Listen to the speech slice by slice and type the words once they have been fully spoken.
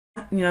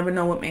never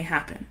know what may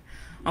happen.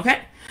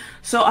 Okay,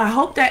 so I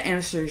hope that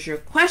answers your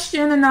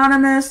question,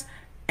 Anonymous,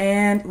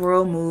 and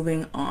we're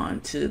moving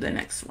on to the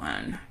next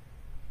one.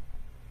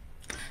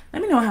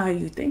 Let me know how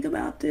you think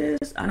about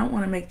this. I don't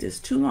want to make this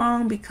too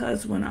long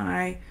because when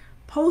I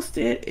post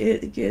it,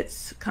 it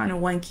gets kind of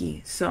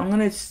wanky. So I'm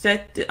going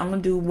to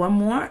do one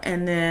more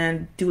and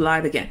then do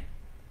live again.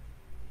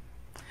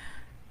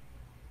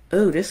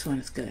 Oh, this one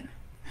is good.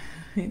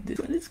 This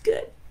one is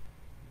good.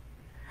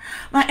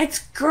 My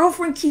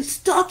ex-girlfriend keeps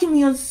stalking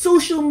me on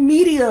social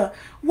media,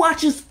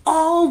 watches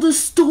all the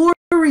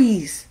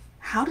stories.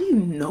 How do you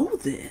know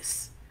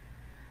this?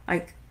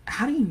 Like,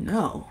 how do you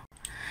know?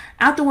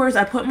 Afterwards,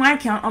 I put my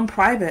account on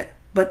private,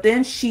 but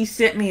then she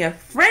sent me a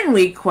friend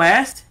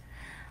request.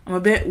 I'm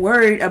a bit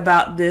worried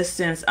about this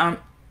since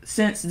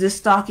this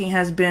stalking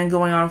has been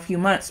going on a few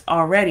months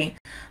already.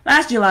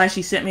 Last July,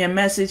 she sent me a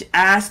message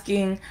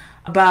asking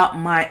about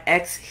my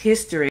ex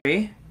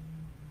history.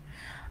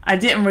 I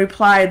didn't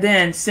reply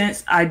then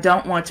since I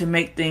don't want to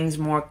make things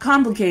more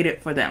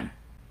complicated for them.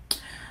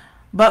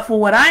 But for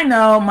what I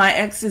know, my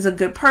ex is a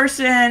good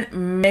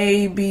person,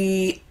 may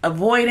be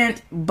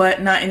avoidant,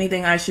 but not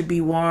anything I should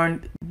be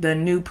warned the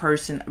new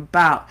person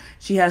about.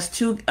 She has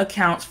 2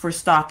 accounts for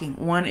stalking.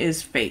 One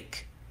is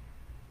fake.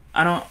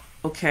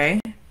 Okay.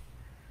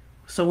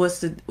 So what's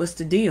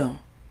the deal?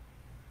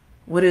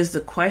 What is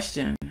the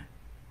question?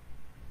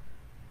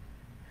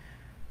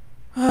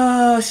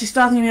 She's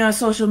stalking me on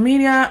social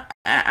media.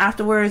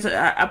 Afterwards,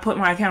 I put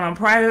my account on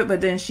private,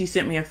 but then she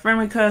sent me a friend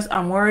request.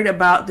 I'm worried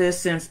about this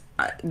since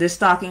this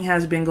stalking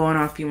has been going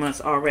on a few months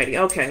already.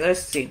 Okay,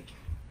 let's see.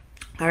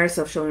 Higher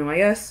self, show me my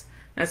yes.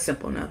 That's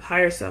simple enough.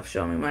 Higher self,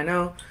 show me my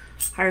no.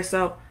 Higher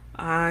self,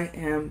 I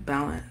am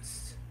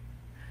balanced.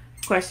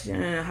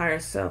 Question, higher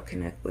self,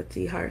 connect with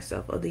the higher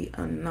self of the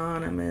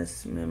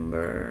anonymous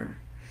member.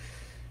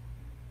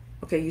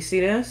 Okay, you see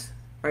this?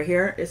 Right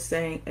here, it's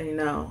saying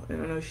no. I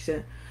don't know what she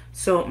said.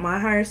 So my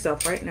higher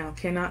self right now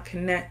cannot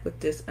connect with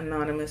this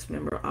anonymous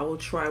member. I will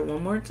try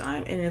one more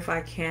time, and if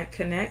I can't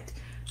connect,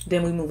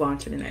 then we move on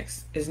to the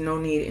next. There's no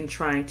need in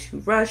trying to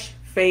rush,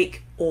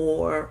 fake,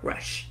 or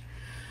rush.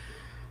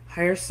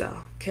 Higher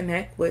self,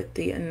 connect with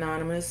the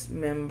anonymous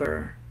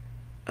member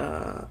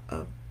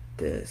of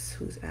this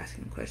who's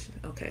asking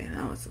questions. Okay,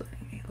 now it's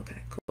letting me.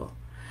 Okay, cool.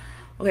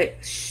 Okay,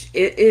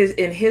 it is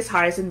in his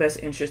highest and best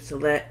interest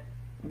to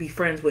be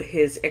friends with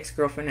his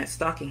ex-girlfriend that's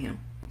stalking him.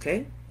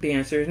 Okay, the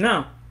answer is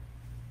no.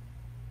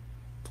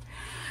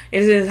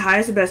 It is in his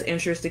highest and best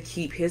interest to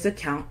keep his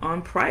account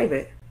on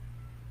private.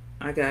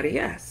 I got a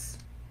yes.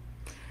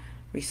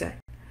 Reset.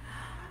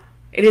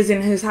 It is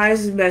in his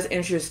highest and best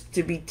interest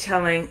to be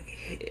telling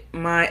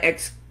my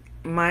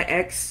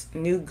ex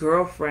new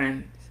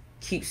girlfriend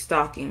keeps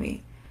stalking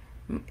me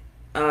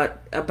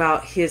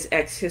about his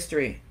ex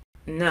history.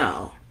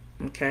 No.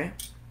 Okay.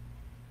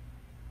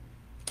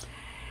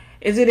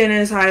 Is it in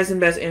his highest and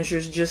best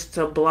interest just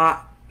to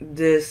block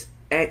this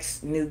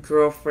ex new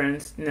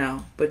girlfriend?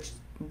 No.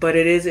 But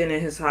it is in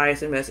his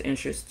highest and best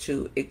interest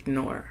to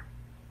ignore.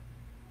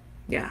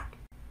 Yeah.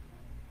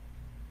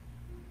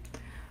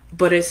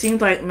 But it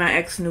seems like my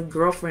ex new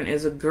girlfriend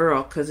is a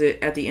girl, because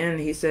at the end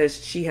he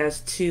says she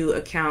has 2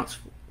 accounts,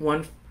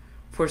 one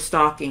for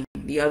stalking,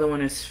 the other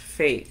one is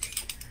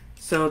fake.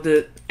 So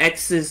the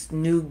ex's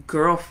new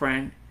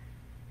girlfriend,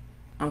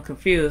 I'm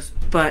confused,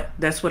 but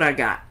that's what I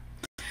got.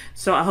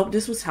 So I hope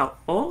this was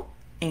helpful,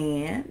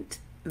 and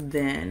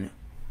then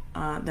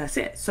that's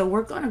it. So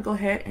we're going to go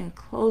ahead and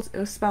close.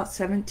 It's about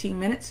 17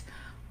 minutes.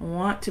 I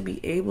want to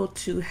be able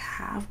to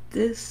have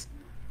this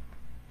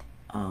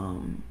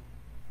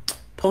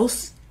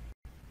post.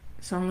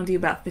 So I'm going to do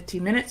about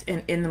 15 minutes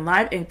and in the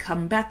live and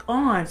come back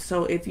on.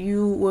 So if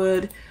you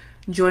would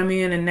join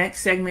me in the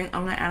next segment,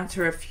 I'm going to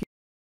answer a few